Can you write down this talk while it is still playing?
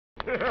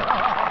Hey,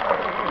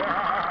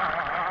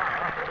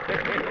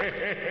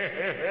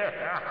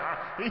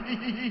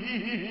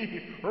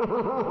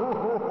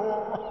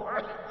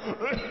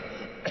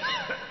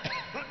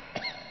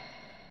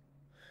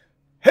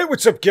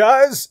 what's up,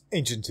 guys?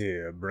 Ancient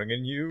here,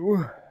 bringing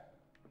you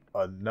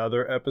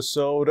another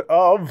episode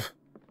of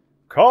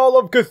Call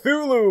of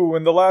Cthulhu.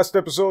 In the last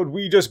episode,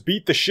 we just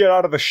beat the shit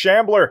out of the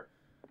Shambler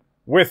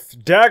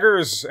with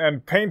daggers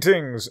and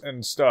paintings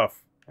and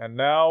stuff. And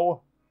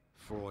now,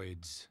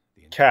 Freud's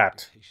The Cat.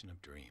 Interpretation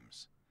of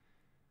Dreams.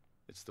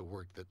 It's the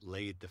work that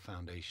laid the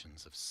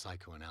foundations of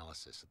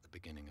psychoanalysis at the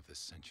beginning of this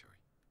century.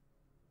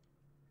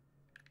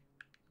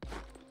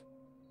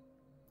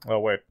 Oh,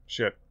 wait.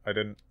 Shit. I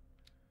didn't...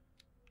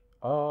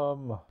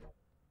 Where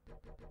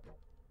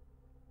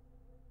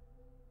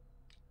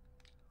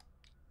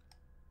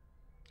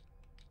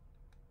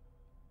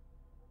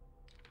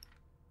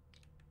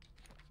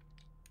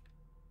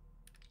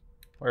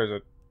is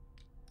it?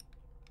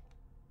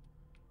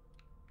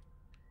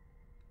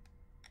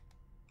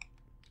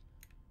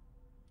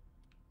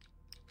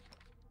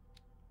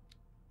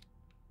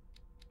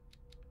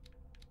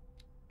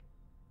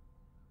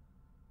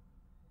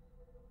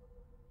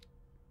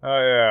 Oh,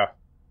 yeah.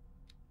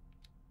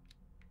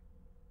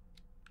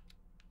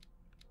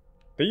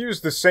 They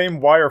used the same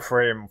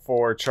wireframe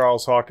for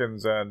Charles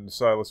Hawkins and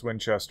Silas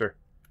Winchester.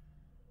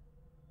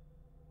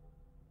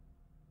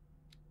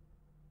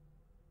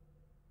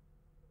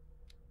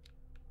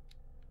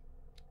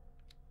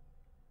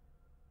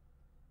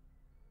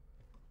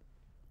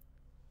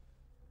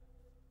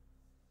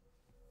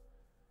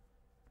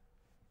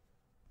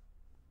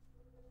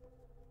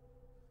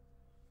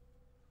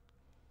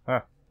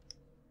 Huh.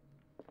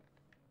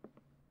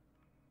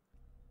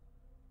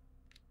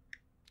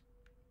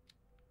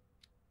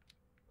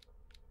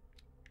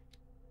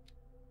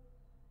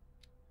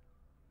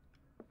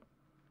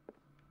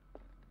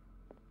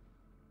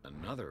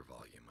 Another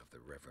volume of the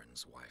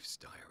Reverend's wife's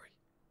diary.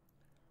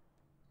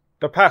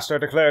 The pastor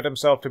declared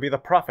himself to be the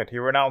prophet. He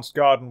renounced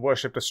God and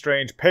worshipped a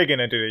strange pagan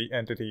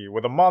entity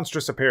with a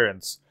monstrous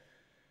appearance.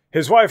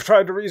 His wife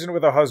tried to reason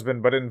with her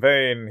husband, but in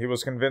vain. He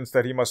was convinced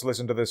that he must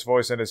listen to this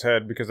voice in his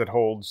head because it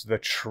holds the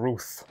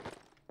truth.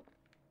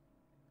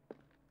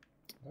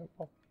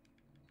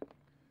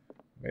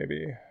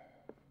 Maybe,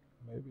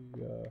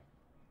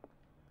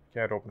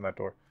 can't open that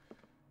door.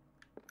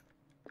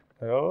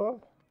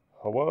 Hello?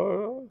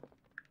 Hawaii?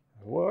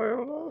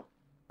 Hawaii?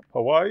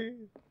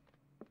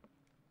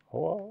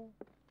 Hawaii?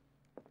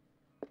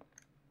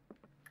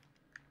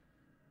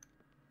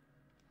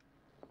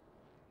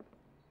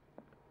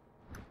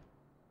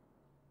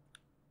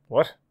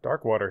 What?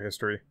 Darkwater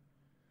history.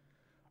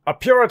 A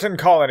Puritan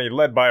colony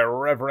led by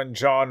Reverend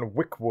John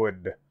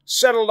Wickwood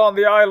settled on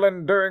the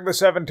island during the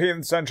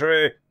 17th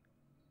century.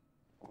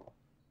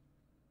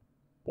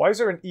 Why is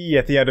there an E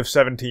at the end of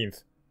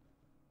 17th?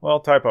 Well,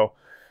 typo.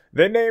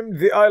 They named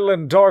the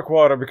island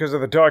Darkwater because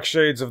of the dark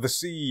shades of the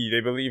sea. They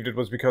believed it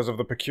was because of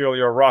the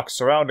peculiar rocks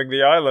surrounding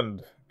the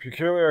island.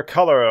 Peculiar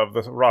color of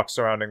the rocks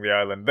surrounding the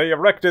island. They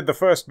erected the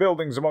first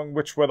buildings, among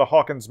which were the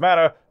Hawkins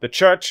Manor, the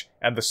church,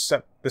 and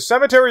the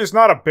cemetery is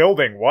not a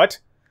building, what?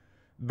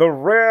 The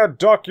rare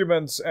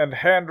documents and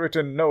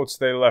handwritten notes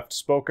they left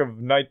spoke of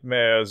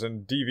nightmares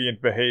and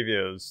deviant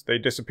behaviors. They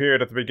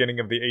disappeared at the beginning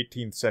of the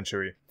 18th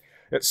century.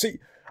 See,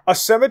 a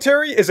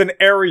cemetery is an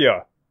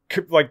area,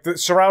 like,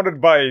 surrounded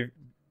by...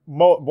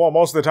 well,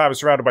 most of the time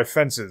it's surrounded by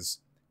fences.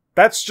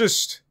 That's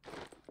just...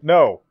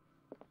 no.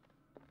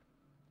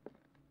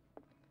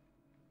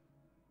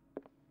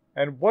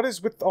 And what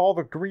is with all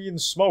the green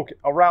smoke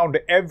around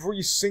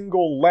every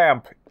single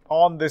lamp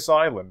on this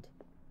island?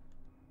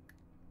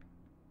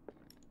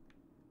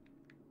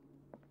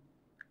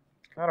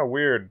 Kinda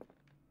weird.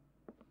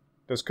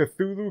 Does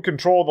Cthulhu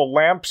control the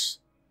lamps?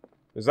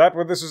 Is that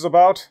what this is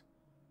about?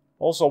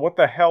 Also, what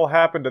the hell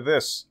happened to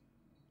this?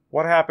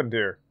 What happened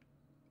here?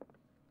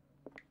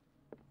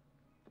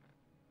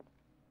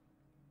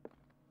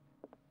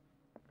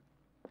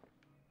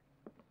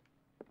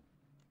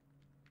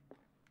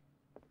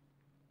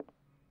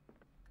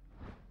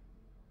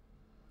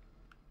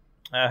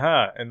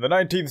 In the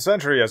 19th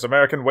century, as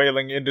American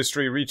whaling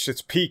industry reached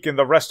its peak in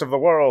the rest of the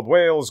world,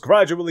 whales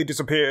gradually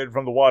disappeared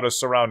from the waters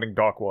surrounding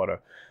Darkwater.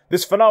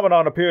 This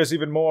phenomenon appears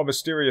even more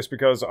mysterious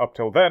because, up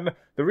till then,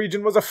 the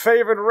region was a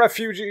favored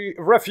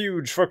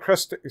refuge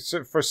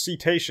for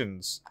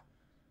cetaceans.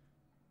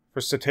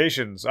 For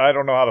cetaceans. I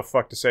don't know how the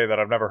fuck to say that.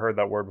 I've never heard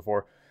that word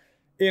before.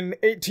 In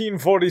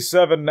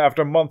 1847,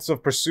 after months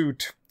of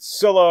pursuit,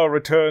 Scylla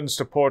returns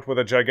to port with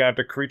a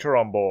gigantic creature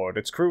on board.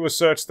 Its crew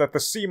asserts that the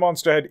sea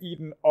monster had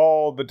eaten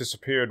all the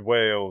disappeared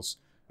whales.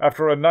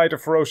 After a night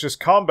of ferocious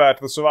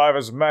combat, the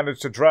survivors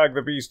managed to drag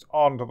the beast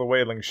onto the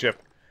whaling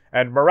ship,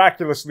 and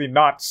miraculously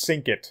not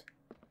sink it.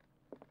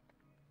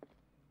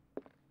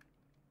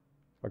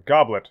 A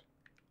goblet.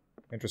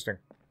 Interesting.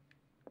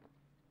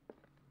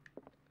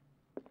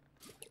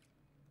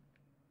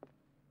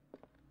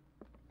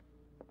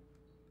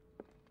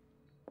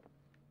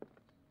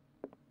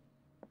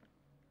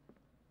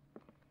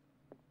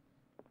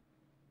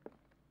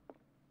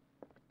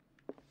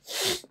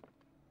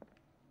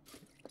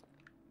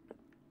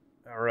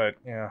 Alright,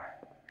 yeah.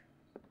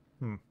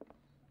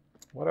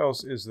 What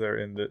else is there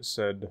in this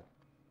in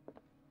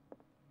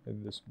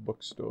this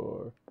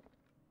bookstore?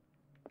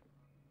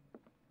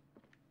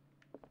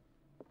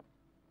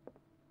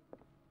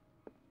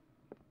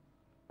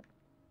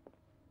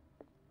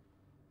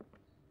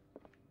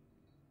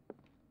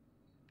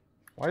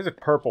 Why is it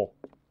purple?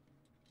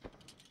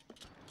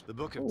 The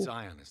Book of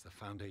Zion is the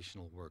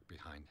foundational work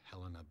behind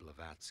Helena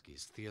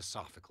Blavatsky's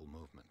Theosophical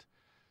movement.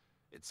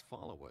 Its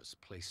followers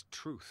place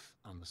truth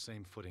on the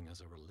same footing as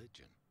a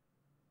religion.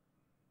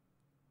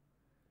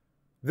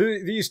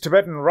 These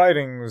Tibetan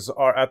writings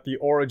are at the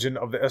origin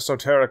of the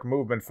esoteric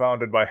movement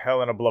founded by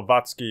Helena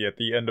Blavatsky at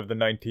the end of the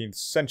 19th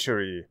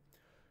century.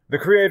 The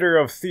creator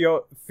of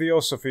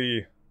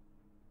Theosophy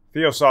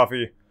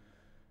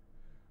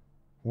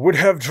would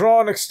have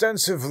drawn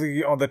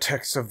extensively on the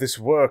texts of this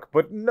work,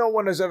 but no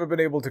one has ever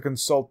been able to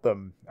consult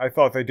them. I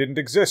thought they didn't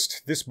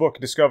exist. This book,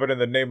 discovered in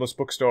the nameless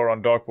bookstore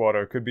on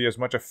Darkwater, could be as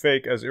much a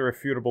fake as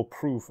irrefutable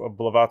proof of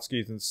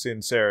Blavatsky's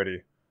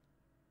sincerity.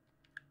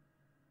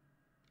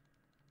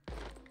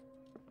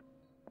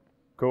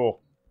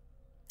 Cool.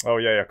 Oh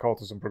yeah,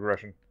 cultism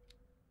progression.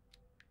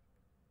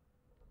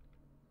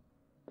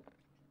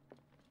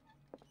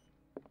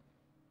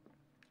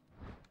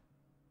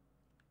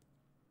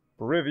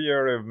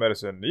 Breviary of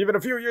Medicine. Even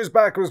a few years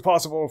back, it was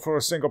possible for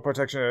a single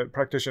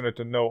practitioner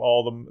to know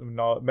all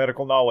the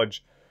medical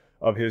knowledge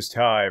of his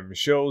time.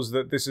 Shows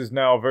that this is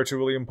now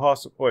virtually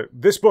impossible. Wait,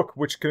 this book,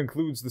 which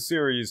concludes the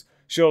series,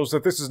 shows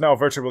that this is now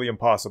virtually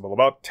impossible.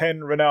 About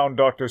 10 renowned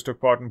doctors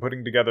took part in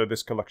putting together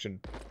this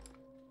collection.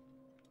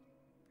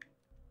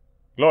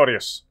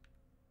 Glorious.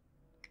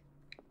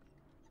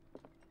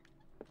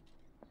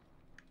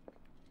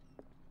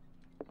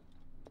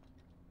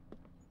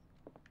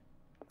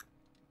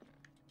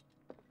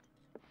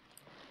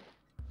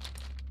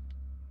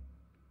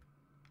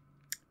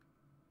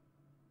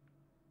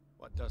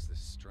 What does this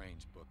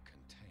strange book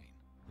contain?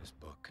 This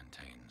book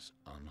contains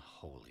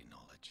unholy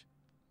knowledge.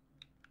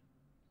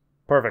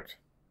 Perfect.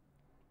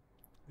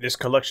 This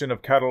collection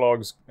of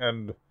catalogs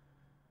and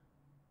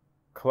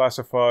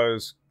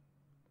classifies...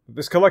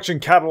 This collection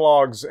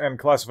catalogs and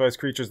classifies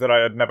creatures that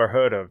I had never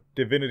heard of.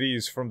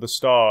 Divinities from the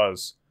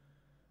stars.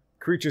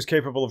 Creatures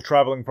capable of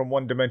traveling from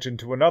one dimension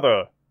to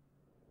another.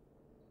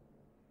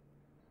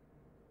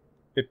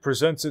 It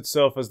presents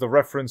itself as the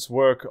reference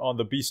work on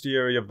the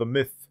bestiary of the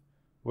myth,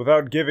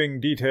 without giving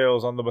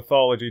details on the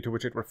mythology to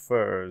which it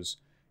refers.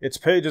 Its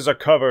pages are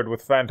covered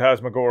with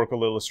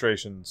phantasmagorical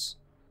illustrations,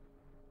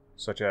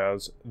 such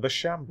as the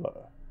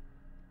Shambler.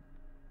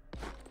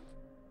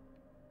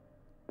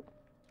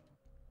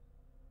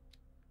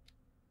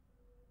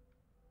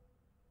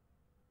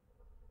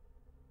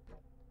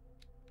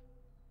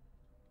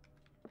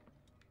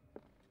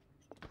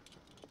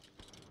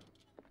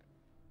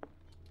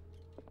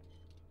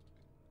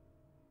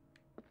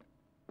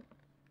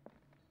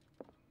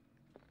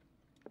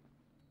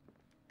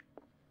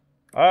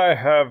 I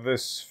have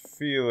this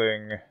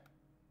feeling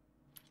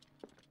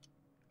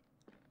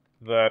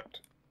that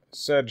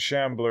said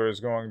Shambler is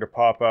going to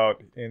pop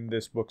out in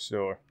this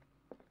bookstore.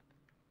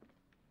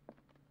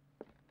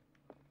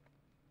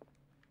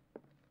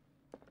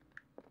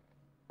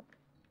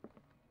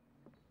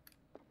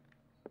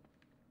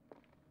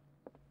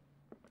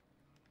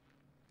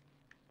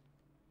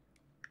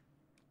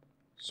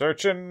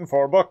 Searching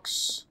for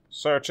books.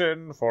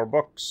 Searching for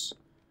books.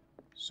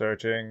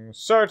 Searching,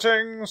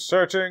 searching,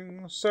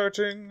 searching,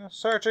 searching,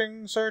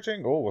 searching,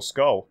 searching. Oh, a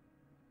skull.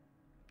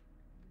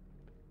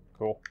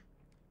 Cool.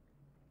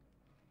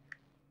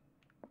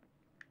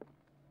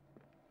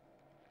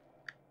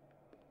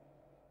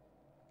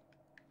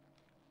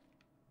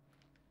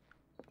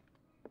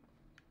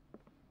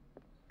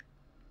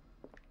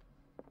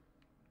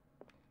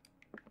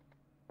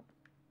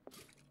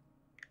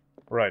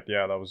 Right,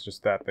 yeah, that was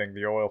just that thing,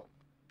 the oil.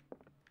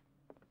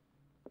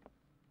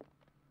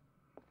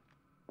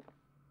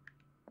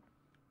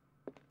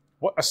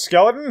 What, a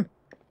skeleton?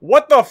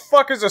 What the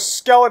fuck is a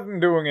skeleton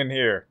doing in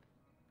here?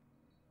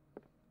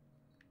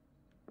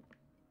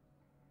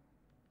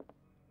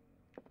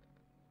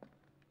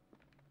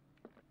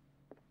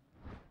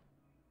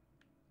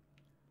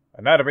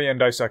 Anatomy and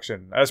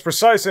dissection. As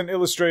precise and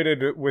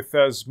illustrated with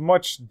as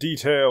much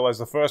detail as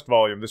the first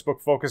volume, this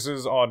book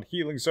focuses on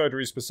healing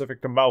surgery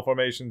specific to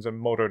malformations and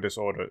motor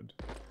disorders.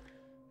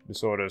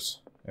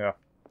 Yeah.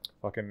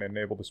 Fucking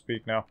unable to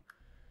speak now.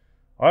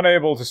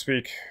 Unable to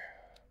speak.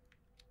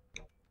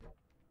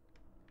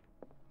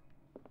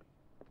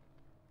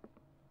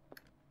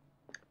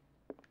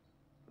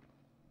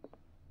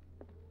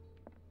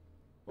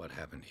 What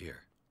happened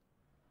here?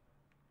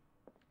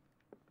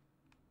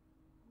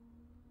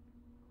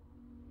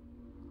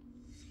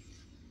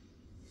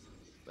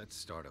 Let's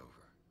start over.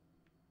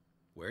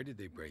 Where did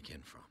they break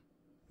in from?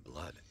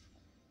 Blood.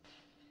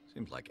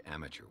 Seems like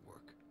amateur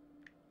work.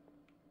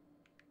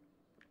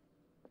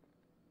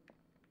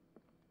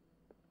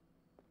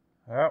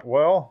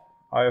 Well,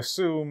 I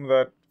assume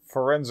that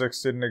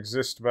forensics didn't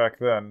exist back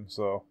then,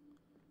 so...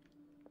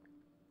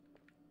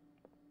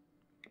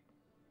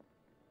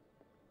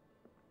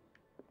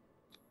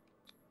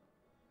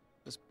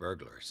 This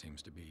burglar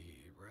seems to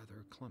be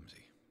rather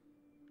clumsy.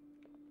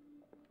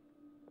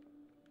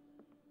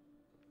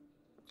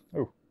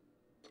 Oh.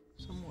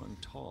 Someone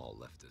tall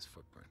left this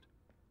footprint.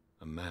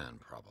 A man,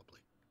 probably.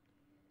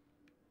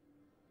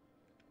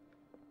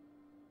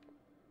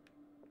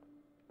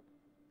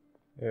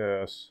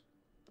 Yes.